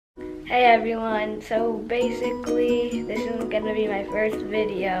Hey everyone, so basically this is gonna be my first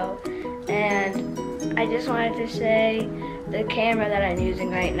video and I just wanted to say the camera that I'm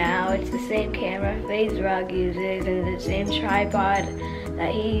using right now, it's the same camera FaZe uses and the same tripod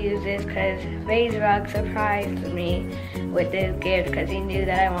that he uses because FaZe surprised me with this gift because he knew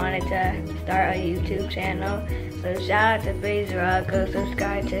that I wanted to start a YouTube channel. So shout out to FaZe, go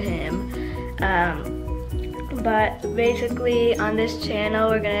subscribe to him. But basically on this channel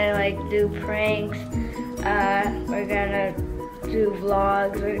we're gonna do pranks, we're gonna do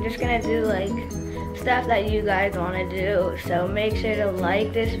vlogs, we're just gonna do stuff that you guys want to do. So make sure to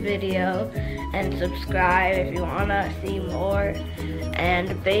like this video and subscribe if you want to see more.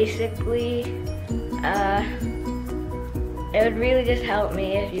 And basically it would really just help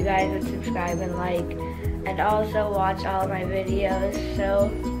me if you guys would subscribe and like, and also watch all of my videos,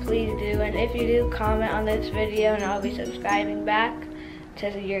 so please do. And if you do, comment on this video and I'll be subscribing back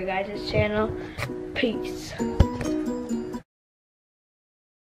to your guys' channel. Peace.